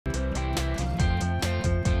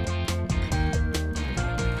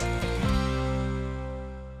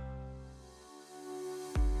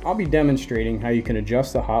I'll be demonstrating how you can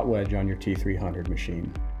adjust the hot wedge on your T300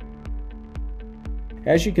 machine.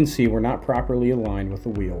 As you can see, we're not properly aligned with the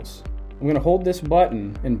wheels. I'm going to hold this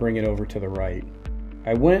button and bring it over to the right.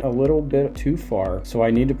 I went a little bit too far, so I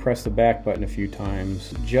need to press the back button a few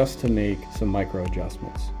times just to make some micro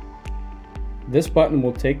adjustments. This button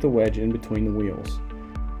will take the wedge in between the wheels.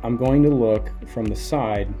 I'm going to look from the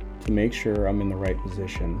side to make sure I'm in the right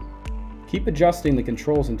position. Keep adjusting the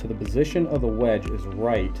controls until the position of the wedge is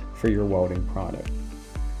right for your welding product.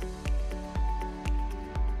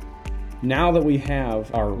 Now that we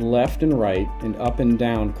have our left and right and up and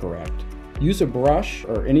down correct, use a brush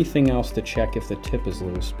or anything else to check if the tip is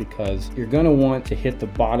loose, because you're going to want to hit the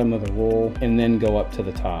bottom of the roll and then go up to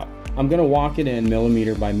the top. I'm going to walk it in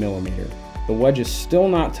millimeter by millimeter. The wedge is still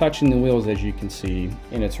not touching the wheels, as you can see,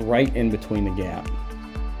 and it's right in between the gap.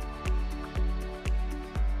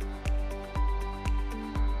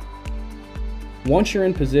 Once you're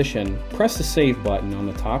in position, press the save button on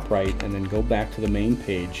the top right and then go back to the main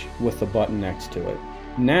page with the button next to it.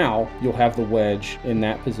 Now you'll have the wedge in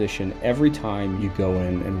that position every time you go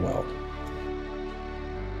in and weld.